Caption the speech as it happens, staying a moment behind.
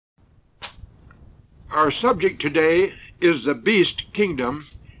Our subject today is the beast kingdom,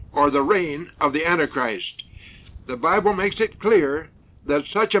 or the reign of the Antichrist. The Bible makes it clear that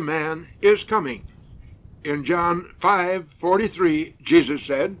such a man is coming. In John 5:43, Jesus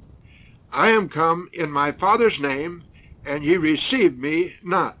said, "I am come in my Father's name, and ye receive me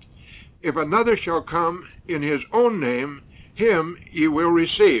not. If another shall come in his own name, him ye will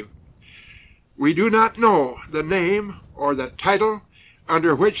receive." We do not know the name or the title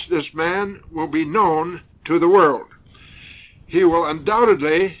under which this man will be known to the world. He will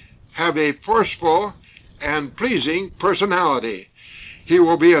undoubtedly have a forceful and pleasing personality. He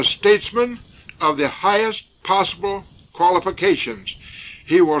will be a statesman of the highest possible qualifications.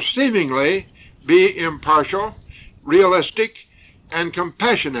 He will seemingly be impartial, realistic, and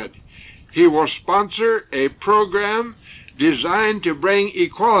compassionate. He will sponsor a program designed to bring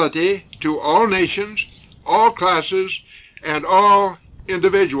equality to all nations, all classes, and all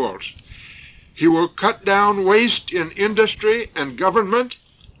individuals. He will cut down waste in industry and government,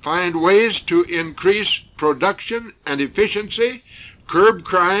 find ways to increase production and efficiency, curb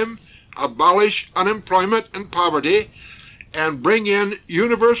crime, abolish unemployment and poverty, and bring in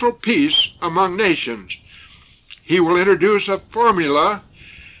universal peace among nations. He will introduce a formula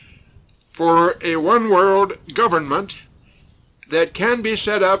for a one-world government that can be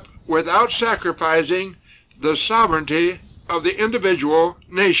set up without sacrificing the sovereignty of the individual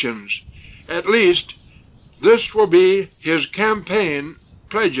nations. At least, this will be his campaign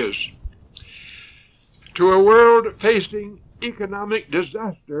pledges. To a world facing economic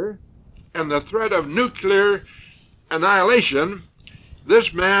disaster and the threat of nuclear annihilation,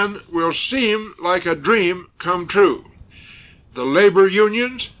 this man will seem like a dream come true. The labor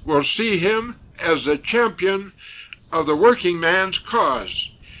unions will see him as the champion of the working man's cause.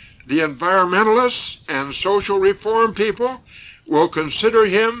 The environmentalists and social reform people will consider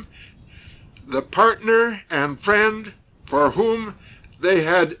him the partner and friend for whom they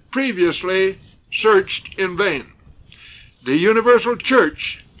had previously searched in vain. The universal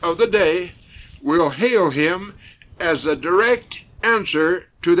church of the day will hail him as the direct answer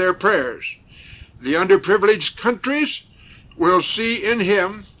to their prayers. The underprivileged countries will see in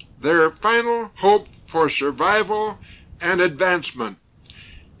him their final hope for survival and advancement.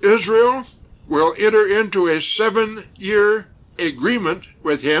 Israel will enter into a 7-year agreement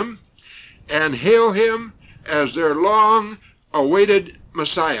with him and hail him as their long-awaited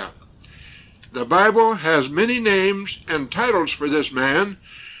Messiah. The Bible has many names and titles for this man,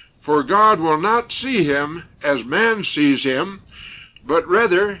 for God will not see him as man sees him, but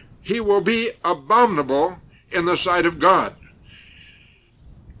rather he will be abominable in the sight of God.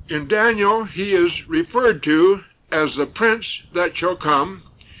 In Daniel, he is referred to as the prince that shall come,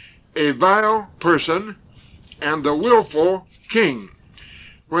 a vile person, and the willful king.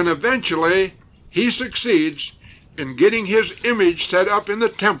 When eventually he succeeds in getting his image set up in the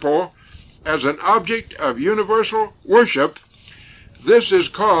temple as an object of universal worship, this is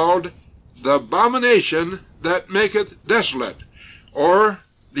called the abomination that maketh desolate, or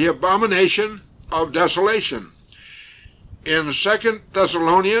the abomination of desolation. In 2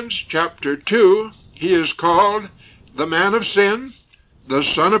 Thessalonians chapter 2, he is called the man of sin, the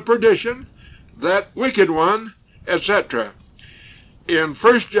son of perdition, that wicked one, etc. In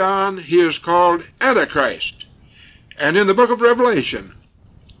 1 John, he is called AntiChrist. And in the book of Revelation,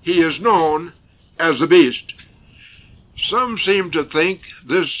 he is known as the beast. Some seem to think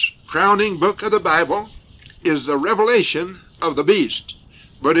this crowning book of the Bible is the revelation of the beast,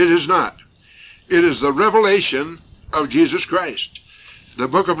 but it is not. It is the revelation of Jesus Christ. The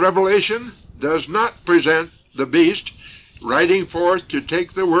book of Revelation does not present the beast riding forth to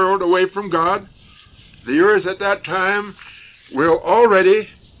take the world away from God. The earth at that time will already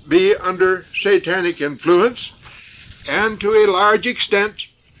be under satanic influence and to a large extent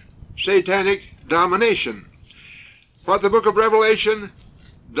satanic domination. What the book of Revelation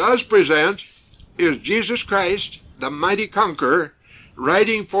does present is Jesus Christ, the mighty conqueror,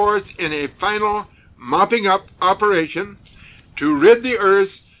 riding forth in a final mopping up operation to rid the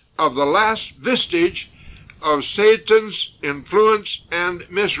earth of the last vestige of Satan's influence and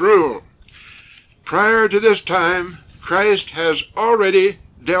misrule. Prior to this time, Christ has already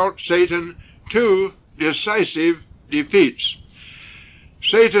dealt Satan 2 decisive defeats.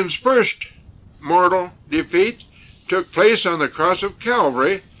 Satan's first mortal defeat took place on the cross of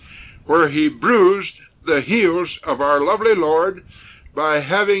Calvary, where he bruised the heels of our lovely Lord by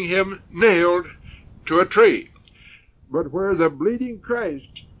having him nailed to a tree, but where the bleeding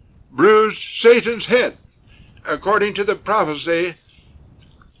Christ bruised Satan's head, according to the prophecy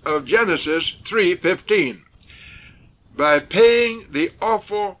of Genesis 3:15. by paying the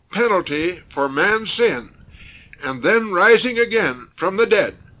awful penalty for man's sin, and then rising again from the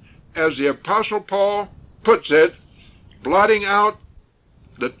dead, as the Apostle Paul puts it, blotting out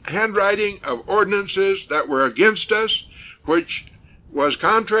the handwriting of ordinances that were against us, which was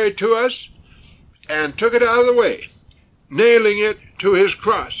contrary to us, and took it out of the way, nailing it to his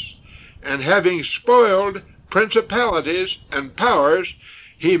cross. And having spoiled principalities and powers,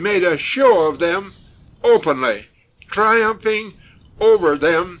 he made a show of them openly, triumphing over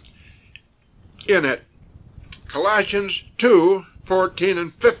them in it. Colossians 2:14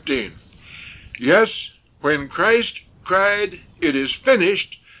 and 15. Yes, when Christ cried, "It is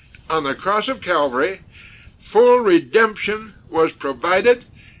finished," on the cross of Calvary, full redemption was provided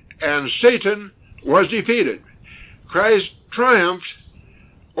and Satan was defeated. Christ triumphed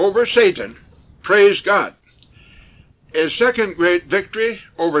over Satan. Praise God. A second great victory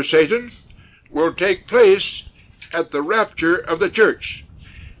over Satan will take place at the rapture of the church.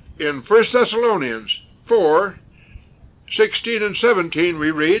 In 1 Thessalonians 4:16 and 17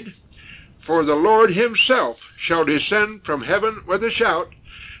 we read, "For the Lord himself shall descend from heaven with a shout,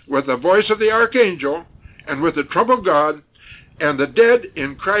 with the voice of the archangel, and with the trump of God, and the dead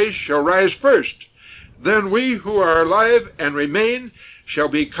in Christ shall rise first. Then we who are alive and remain shall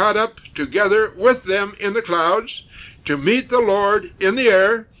be caught up together with them in the clouds, to meet the Lord in the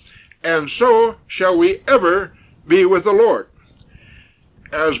air, and so shall we ever be with the Lord."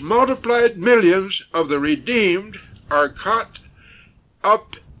 As multiplied millions of the redeemed are caught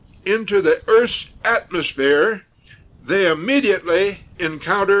up into the earth's atmosphere, they immediately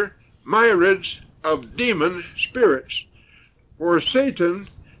encounter myriads of demon spirits. For Satan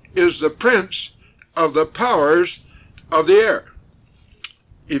is the prince of the powers of the air.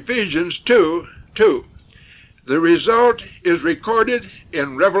 Ephesians 2:2. The result is recorded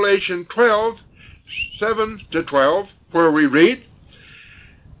in Revelation 12:7-12, where we read,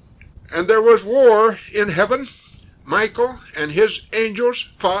 "And there was war in heaven. Michael and his angels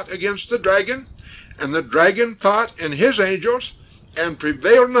fought against the dragon, and the dragon fought and his angels, and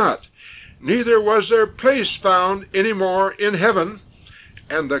prevailed not, neither was their place found any more in heaven.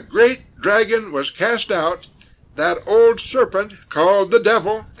 And the great dragon was cast out, that old serpent called the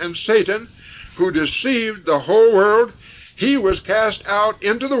devil and Satan, who deceived the whole world. He was cast out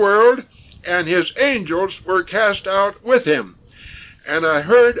into the world, and his angels were cast out with him. And I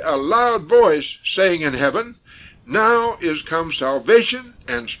heard a loud voice saying in heaven, Now is come salvation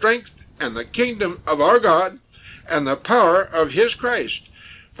and strength and the kingdom of our God and the power of his Christ.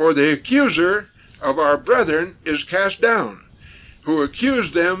 For the accuser of our brethren is cast down, who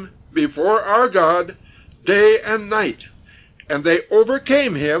accused them before our God day and night. And they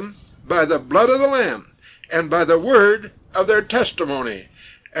overcame him by the blood of the Lamb and by the word of their testimony,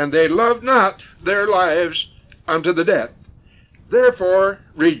 and they loved not their lives unto the death. Therefore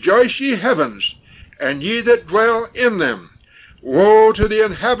rejoice, ye heavens, and ye that dwell in them. Woe to the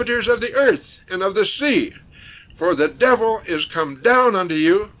inhabitants of the earth and of the sea, for the devil is come down unto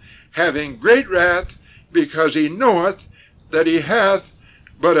you, having great wrath, because he knoweth that he hath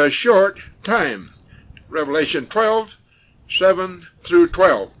but a short time." Revelation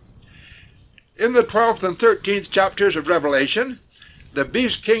 12:7-12. In the 12th and 13th chapters of Revelation, the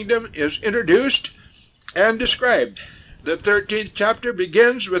beast kingdom is introduced and described. The 13th chapter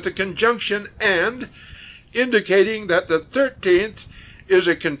begins with the conjunction "and," indicating that the 13th is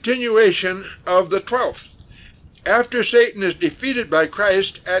a continuation of the 12th. After Satan is defeated by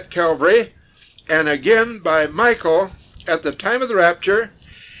Christ at Calvary, and again by Michael at the time of the rapture,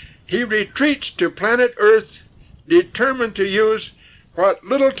 he retreats to planet Earth, determined to use what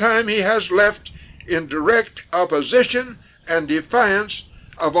little time he has left in direct opposition and defiance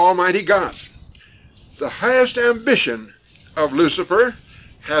of Almighty God. The highest ambition of Lucifer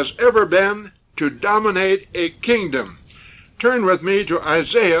has ever been to dominate a kingdom. Turn with me to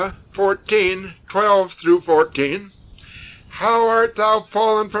Isaiah 14:12-14. "How art thou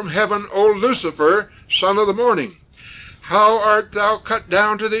fallen from heaven, O Lucifer, son of the morning? How art thou cut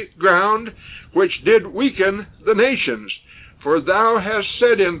down to the ground, which did weaken the nations? For thou hast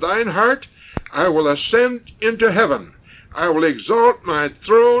said in thine heart, I will ascend into heaven. I will exalt my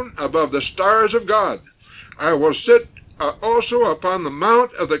throne above the stars of God. I will sit also upon the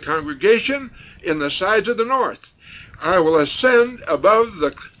mount of the congregation in the sides of the north. I will ascend above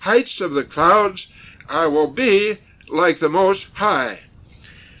the heights of the clouds. I will be like the Most High."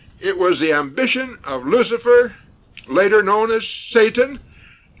 It was the ambition of Lucifer, later known as Satan,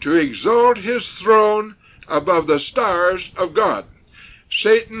 to exalt his throne above the stars of God.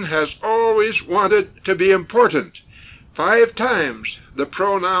 Satan has always wanted to be important. 5 times the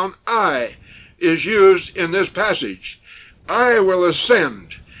pronoun I is used in this passage. I will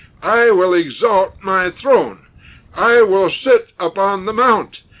ascend. I will exalt my throne. I will sit upon the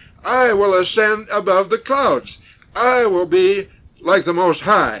mount. I will ascend above the clouds. I will be like the Most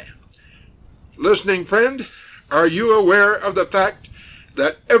High. Listening friend, are you aware of the fact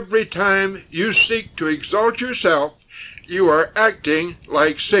that every time you seek to exalt yourself, you are acting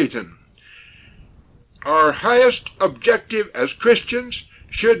like Satan? Our highest objective as Christians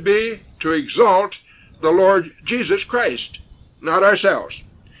should be to exalt the Lord Jesus Christ, not ourselves.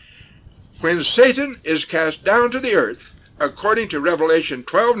 When Satan is cast down to the earth, according to Revelation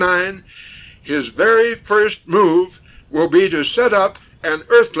 12:9, his very first move will be to set up an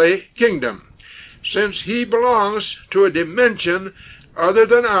earthly kingdom. Since he belongs to a dimension other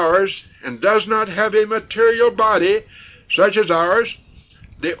than ours and does not have a material body such as ours,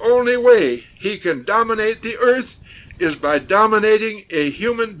 the only way he can dominate the earth is by dominating a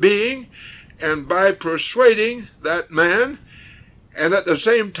human being and by persuading that man, and at the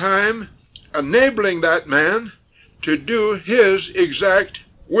same time enabling that man to do his exact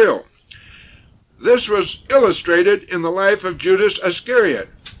will. This was illustrated in the life of Judas Iscariot.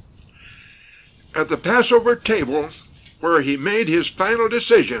 At the Passover table, where he made his final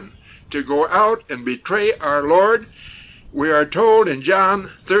decision to go out and betray our Lord, we are told in John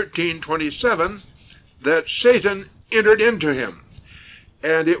 13:27 that Satan entered into him,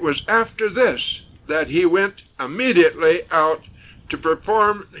 and it was after this that he went immediately out to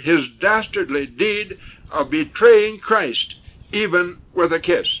perform his dastardly deed of betraying Christ, even with a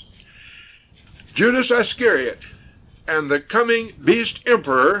kiss. Judas Iscariot and the coming beast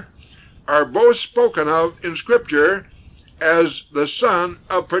emperor are both spoken of in Scripture as the son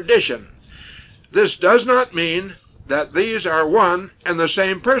of perdition. This does not mean that these are one and the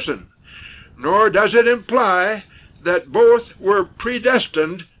same person, nor does it imply that both were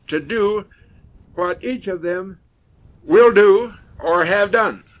predestined to do what each of them will do or have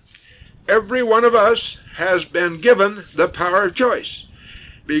done. Every one of us has been given the power of choice.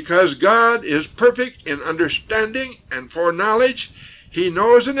 Because God is perfect in understanding and foreknowledge, he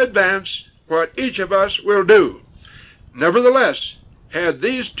knows in advance what each of us will do. Nevertheless, had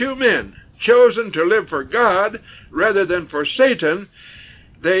these two men chosen to live for God rather than for Satan,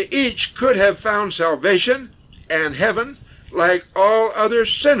 they each could have found salvation and heaven like all other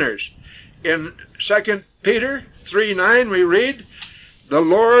sinners. In 2 Peter 3:9 we read, "The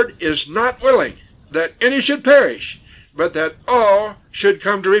Lord is not willing that any should perish, but that all should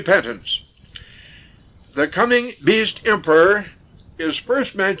come to repentance." The coming beast emperor is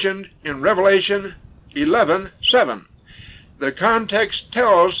first mentioned in Revelation 11:7. The context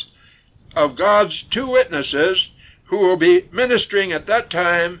tells of God's two witnesses who will be ministering at that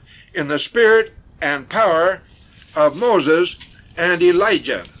time in the spirit and power of Moses and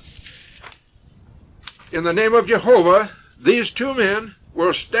Elijah. In the name of Jehovah, these two men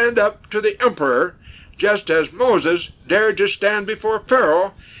will stand up to the emperor, just as Moses dared to stand before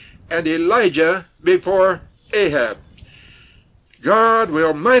Pharaoh and Elijah before Ahab. God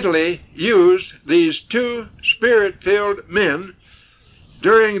will mightily use these two spirit-filled men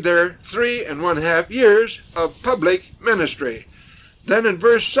during their 3.5 years of public ministry. Then in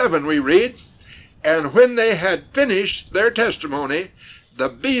verse 7 we read, "And when they had finished their testimony, the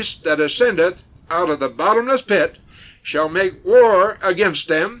beast that ascendeth out of the bottomless pit shall make war against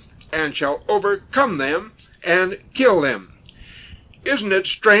them, and shall overcome them, and kill them." Isn't it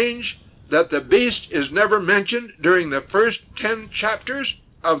strange that the beast is never mentioned during the first 10 chapters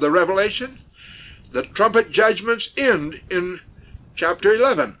of the Revelation? The trumpet judgments end in chapter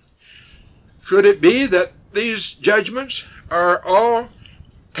 11. Could it be that these judgments are all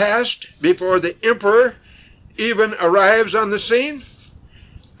passed before the emperor even arrives on the scene?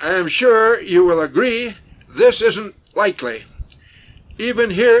 I am sure you will agree this isn't likely.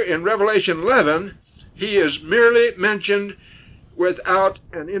 Even here in Revelation 11, he is merely mentioned without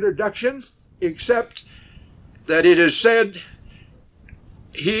an introduction, except that it is said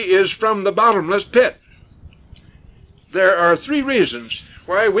he is from the bottomless pit. There are 3 reasons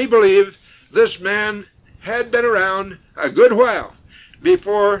why we believe this man had been around a good while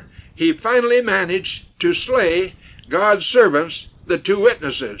before he finally managed to slay God's servants, the 2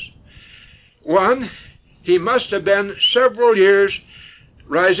 witnesses. 1, he must have been several years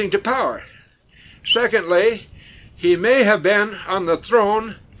rising to power. Secondly, he may have been on the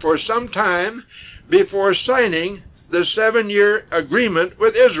throne for some time before signing the 7-year agreement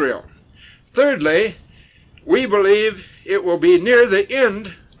with Israel. Thirdly, we believe it will be near the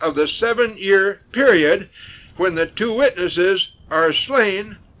end of the 7-year period when the 2 witnesses are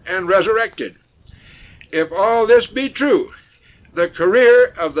slain and resurrected. If all this be true, the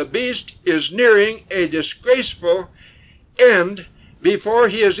career of the beast is nearing a disgraceful end before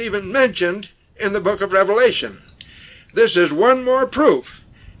he is even mentioned in the book of Revelation. This is one more proof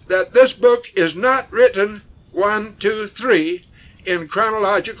that this book is not written 1, 2, 3 in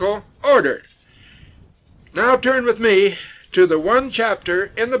chronological order. Now turn with me to the one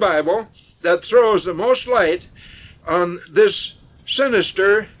chapter in the Bible that throws the most light on this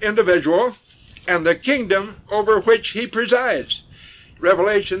sinister individual and the kingdom over which he presides.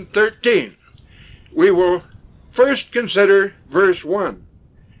 Revelation 13. We will first consider verse 1.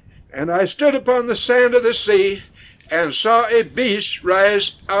 And I stood upon the sand of the sea, and saw a beast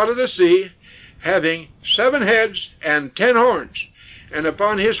rise out of the sea, having 7 heads and 10 horns, and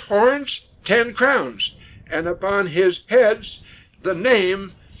upon his horns 10 crowns, and upon his heads the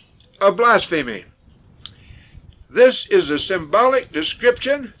name of blasphemy. This is a symbolic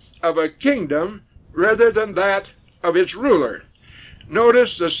description of a kingdom rather than that of its ruler.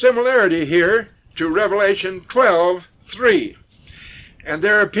 Notice the similarity here to Revelation 12:3. And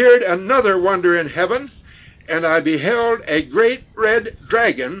there appeared another wonder in heaven, and I beheld a great red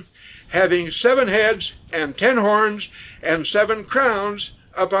dragon, having 7 heads and 10 horns, and 7 crowns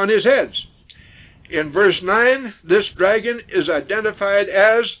upon his heads. In verse 9, this dragon is identified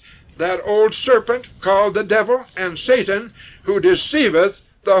as that old serpent called the devil and Satan, who deceiveth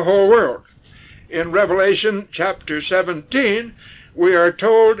the whole world. In Revelation chapter 17, we are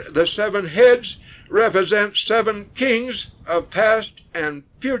told the 7 heads represent 7 kings of past and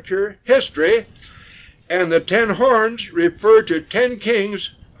future history, and the 10 horns refer to 10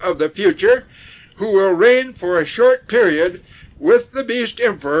 kings of the future who will reign for a short period with the beast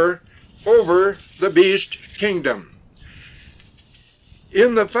emperor over the beast kingdom.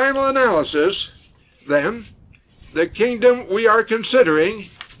 In the final analysis, then, the kingdom we are considering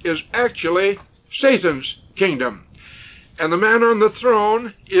is actually Satan's kingdom, and the man on the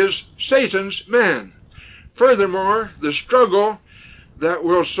throne is Satan's man. Furthermore, the struggle that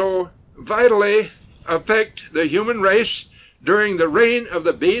will so vitally affect the human race during the reign of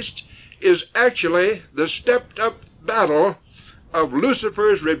the beast is actually the stepped-up battle of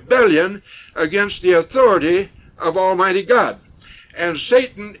Lucifer's rebellion against the authority of Almighty God. And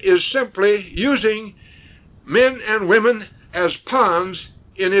Satan is simply using men and women as pawns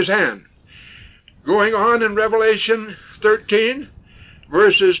in his hand. Going on in Revelation 13,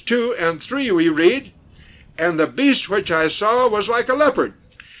 verses 2 and 3, we read, And the beast which I saw was like a leopard,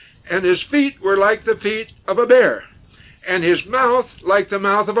 and his feet were like the feet of a bear, and his mouth like the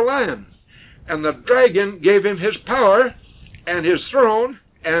mouth of a lion. And the dragon gave him his power, and his throne,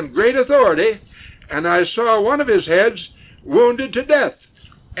 and great authority, and I saw one of his heads wounded to death,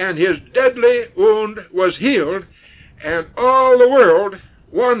 and his deadly wound was healed, and all the world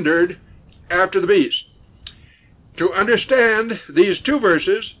wondered after the beast. To understand these 2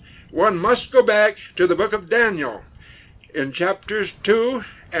 verses, one must go back to the book of Daniel. In chapters 2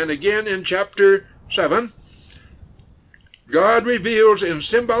 and again in chapter 7, God reveals in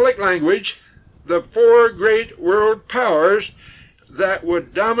symbolic language the 4 great world powers that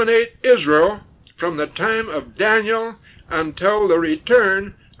would dominate Israel from the time of Daniel until the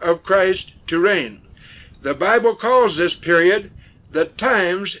return of Christ to reign. The Bible calls this period the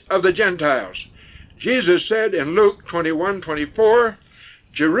times of the Gentiles. Jesus said in Luke 21:24,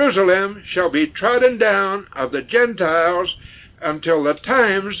 Jerusalem shall be trodden down of the Gentiles until the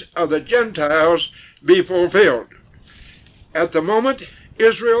times of the Gentiles be fulfilled. At the moment,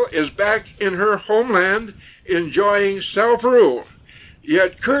 Israel is back in her homeland enjoying self-rule,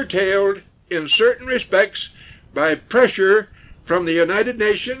 yet curtailed in certain respects by pressure from the United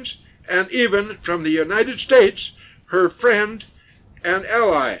Nations and even from the United States, her friend and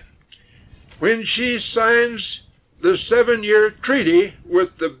ally. When she signs the 7-year treaty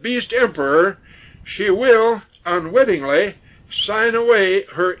with the beast emperor, she will unwittingly sign away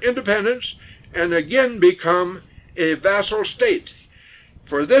her independence and again become a vassal state.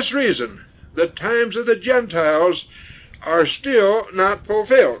 For this reason, the times of the Gentiles are still not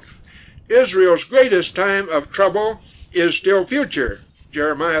fulfilled. Israel's greatest time of trouble is still future.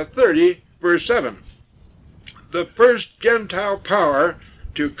 Jeremiah 30, verse 7. The first Gentile power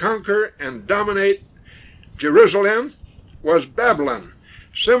to conquer and dominate Jerusalem was Babylon,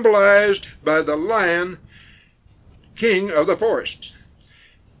 symbolized by the lion, king of the forest.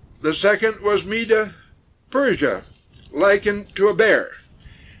 The second was Medo-Persia, likened to a bear.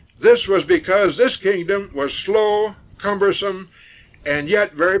 This was because this kingdom was slow, cumbersome, and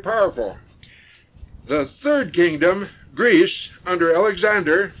yet very powerful. The third kingdom, Greece, under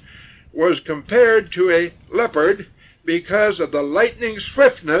Alexander, was compared to a leopard because of the lightning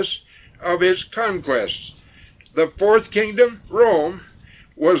swiftness of its conquests. The fourth kingdom, Rome,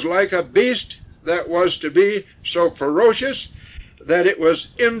 was like a beast that was to be so ferocious that it was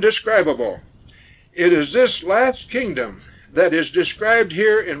indescribable. It is this last kingdom that is described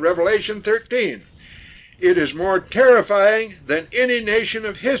here in Revelation 13. It is more terrifying than any nation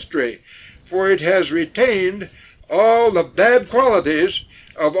of history, for it has retained all the bad qualities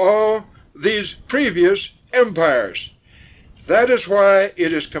of all these previous empires. That is why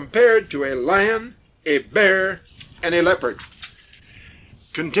it is compared to a lion, a bear, and a leopard.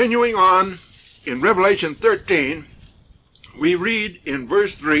 Continuing on in Revelation 13, we read in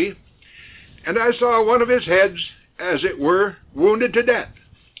verse 3, "And I saw one of his heads, as it were, wounded to death,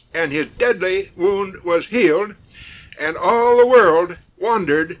 and his deadly wound was healed, and all the world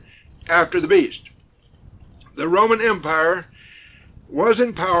wandered after the beast." The Roman Empire was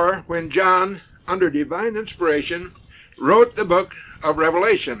in power when John, under divine inspiration, wrote the book of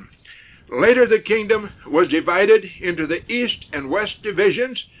Revelation. Later the kingdom was divided into the east and west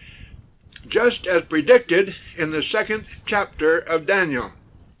divisions, just as predicted in the second chapter of Daniel.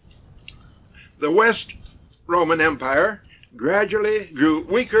 The West Roman Empire gradually grew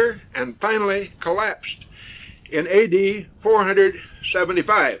weaker and finally collapsed in AD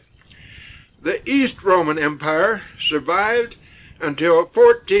 475. The East Roman Empire survived until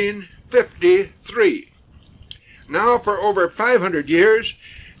 1453. Now for over 500 years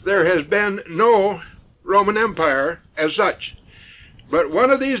there has been no Roman Empire as such. But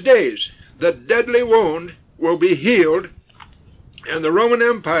one of these days the deadly wound will be healed and the Roman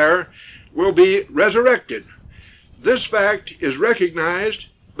Empire will be resurrected. This fact is recognized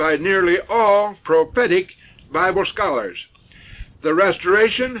by nearly all prophetic Bible scholars. The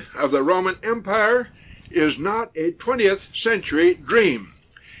restoration of the Roman Empire is not a 20th century dream.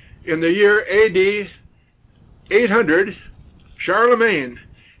 In the year AD 800, Charlemagne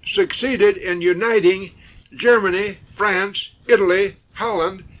succeeded in uniting Germany, France, Italy,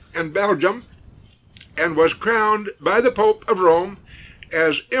 Holland, and Belgium, and was crowned by the Pope of Rome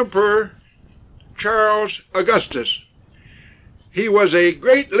as Emperor Charles Augustus. He was a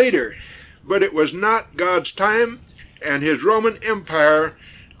great leader, but it was not God's time, and his Roman Empire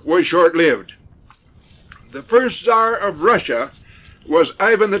was short-lived. The first Tsar of Russia was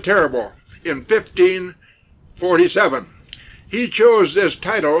Ivan the Terrible in 1547. He chose this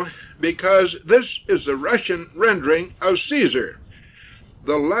title because this is the Russian rendering of Caesar.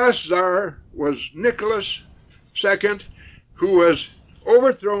 The last Tsar was Nicholas II, who was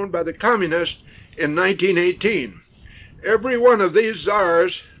overthrown by the communists in 1918. Every one of these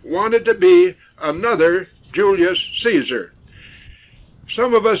Tsars wanted to be another Julius Caesar.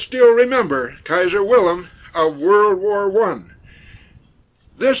 Some of us still remember Kaiser Wilhelm of World War I.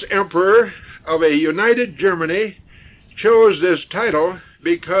 This emperor of a united Germany chose this title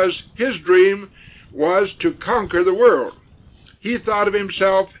because his dream was to conquer the world. He thought of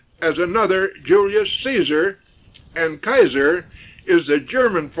himself as another Julius Caesar, and Kaiser is the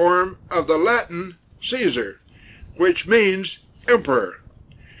German form of the Latin Caesar, which means emperor.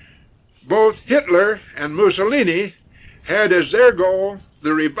 Both Hitler and Mussolini had as their goal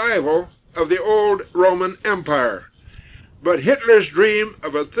the revival of the old Roman Empire. But Hitler's dream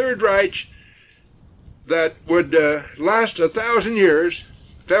of a Third Reich that would last 1,000 years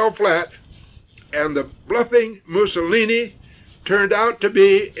fell flat, and the bluffing Mussolini turned out to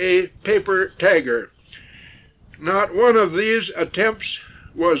be a paper tiger. Not one of these attempts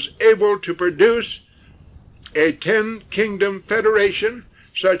was able to produce a 10-kingdom federation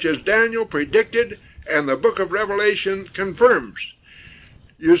such as Daniel predicted and the book of Revelation confirms.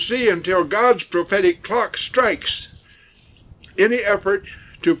 You see, until God's prophetic clock strikes, any effort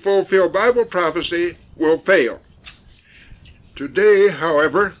to fulfill Bible prophecy will fail. Today,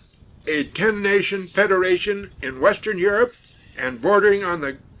 however, a 10-nation federation in Western Europe and bordering on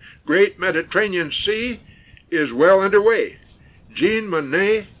the great Mediterranean Sea is well underway. Jean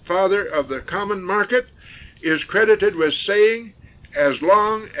Monnet, father of the common market, is credited with saying, "As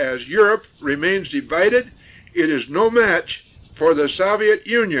long as Europe remains divided, it is no match for the Soviet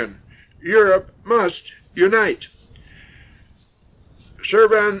Union. Europe must unite."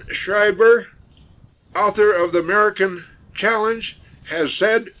 Servan Schreiber, author of the American Challenge, has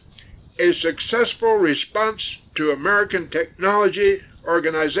said, "A successful response to American technology,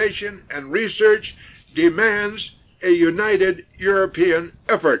 organization, and research demands a united European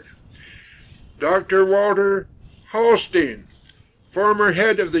effort." Dr. Walter Hallstein, former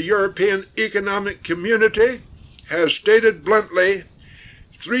head of the European Economic Community, has stated bluntly,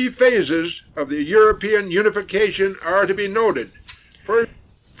 "Three phases of the European unification are to be noted.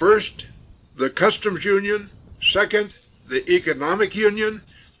 First, the customs union. Second, the economic union.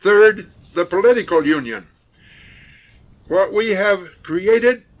 Third, the political union." What we have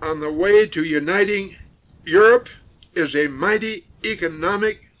created on the way to uniting Europe is a mighty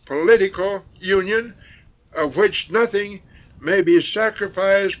economic, political union of which nothing may be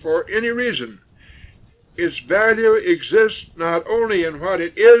sacrificed for any reason. Its value exists not only in what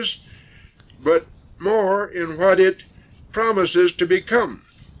it is, but more in what it promises to become.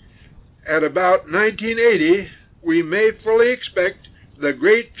 At about 1980, we may fully expect the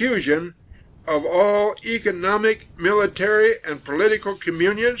great fusion of all economic, military, and political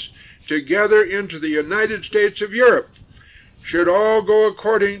communions together into the United States of Europe. Should all go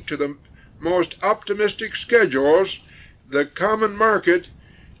according to the most optimistic schedules, the common market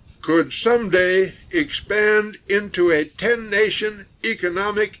could someday expand into a 10-nation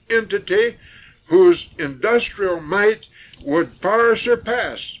economic entity whose industrial might would far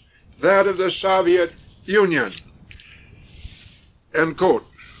surpass that of the Soviet Union. End quote.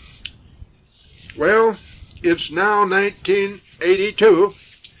 Well, it's now 1982,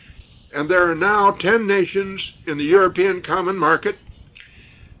 and there are now 10 nations in the European Common Market.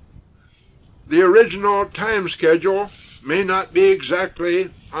 The original time schedule may not be exactly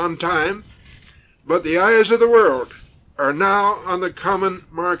on time, but the eyes of the world are now on the Common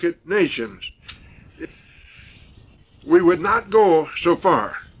Market nations. We would not go so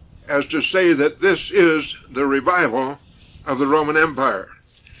far as to say that this is the revival of the Roman Empire,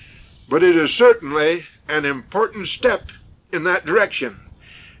 but it is certainly an important step in that direction.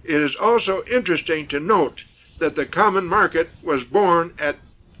 It is also interesting to note that the Common Market was born at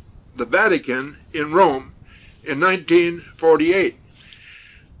the Vatican in Rome in 1948.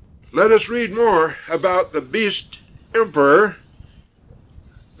 Let us read more about the beast emperor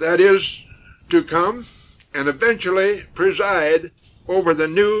that is to come and eventually preside over the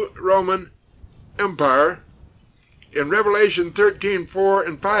new Roman Empire. In Revelation 13:4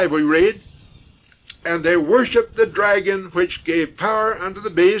 and 5 we read, "And they worshiped the dragon which gave power unto the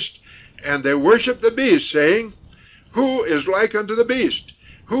beast, and they worshiped the beast, saying, Who is like unto the beast?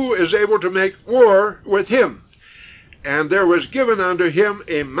 Who is able to make war with him? And there was given unto him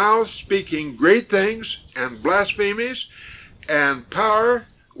a mouth speaking great things and blasphemies, and power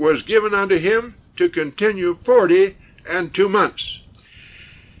was given unto him to continue 42 months."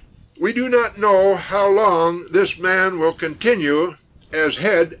 We do not know how long this man will continue as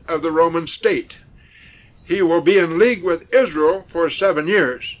head of the Roman state. He will be in league with Israel for 7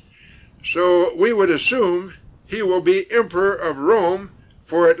 years, so we would assume he will be emperor of Rome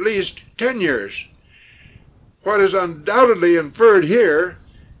for at least 10 years. What is undoubtedly inferred here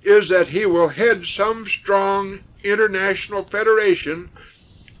is that he will head some strong international federation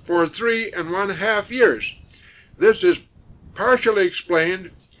for 3½ years. This is partially explained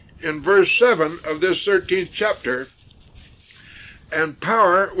in verse 7 of this 13th chapter. "And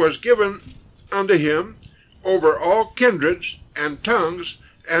power was given unto him over all kindreds and tongues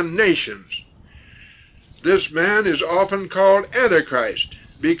and nations." This man is often called AntiChrist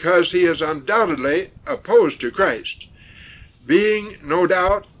because he is undoubtedly opposed to Christ. Being, no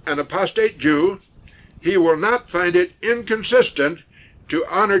doubt, an apostate Jew, he will not find it inconsistent to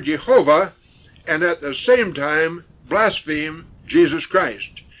honor Jehovah and at the same time blaspheme Jesus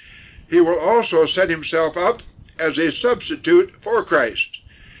Christ. He will also set himself up as a substitute for Christ.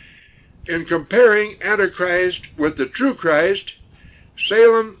 In comparing Antichrist with the true Christ,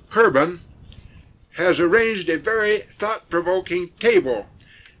 Salem Kerben has arranged a very thought-provoking table.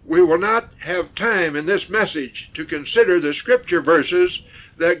 We will not have time in this message to consider the scripture verses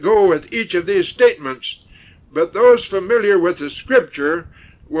that go with each of these statements, but those familiar with the scripture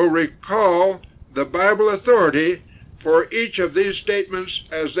will recall the Bible authority for each of these statements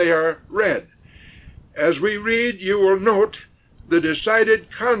as they are read. As we read, you will note the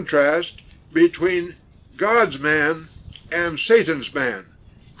decided contrast between God's man and Satan's man,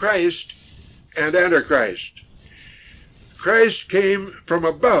 Christ and Antichrist. Christ came from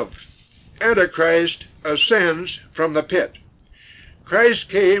above. Antichrist ascends from the pit. Christ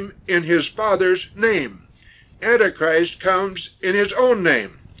came in his Father's name. Antichrist comes in his own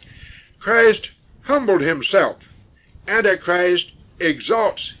name. Christ humbled himself. Antichrist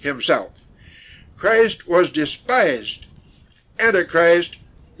exalts himself. Christ was despised. Antichrist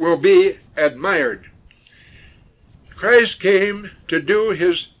will be admired. Christ came to do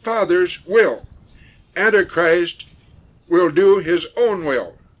his Father's will. Antichrist will do his own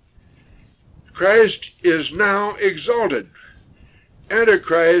will. Christ is now exalted.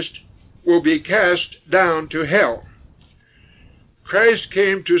 Antichrist will be cast down to hell. Christ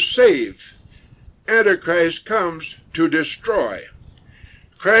came to save. Antichrist comes to destroy.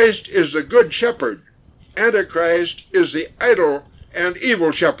 Christ is the good shepherd. Antichrist is the idle and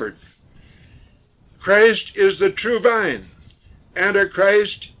evil shepherd. Christ is the true vine.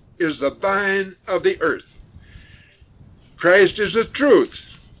 Antichrist is the vine of the earth. Christ is the truth.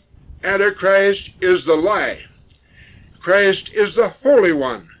 Antichrist is the lie. Christ is the Holy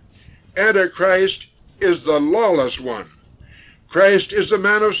One. Antichrist is the lawless one. Christ is the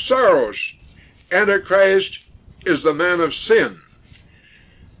man of sorrows. Antichrist is the man of sin.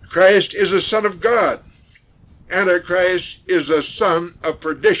 Christ is the Son of God. Antichrist is the son of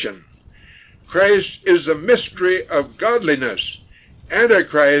perdition. Christ is the mystery of godliness.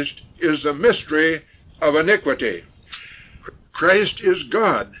 Antichrist is the mystery of iniquity. Christ is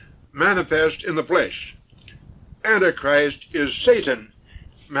God, manifest in the flesh. Antichrist is Satan,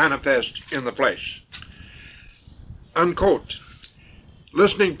 manifest in the flesh. Unquote.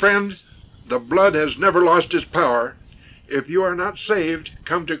 Listening friend, the blood has never lost its power. If you are not saved,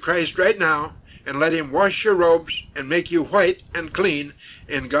 come to Christ right now and let him wash your robes and make you white and clean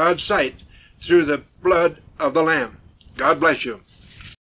in God's sight through the blood of the Lamb. God bless you.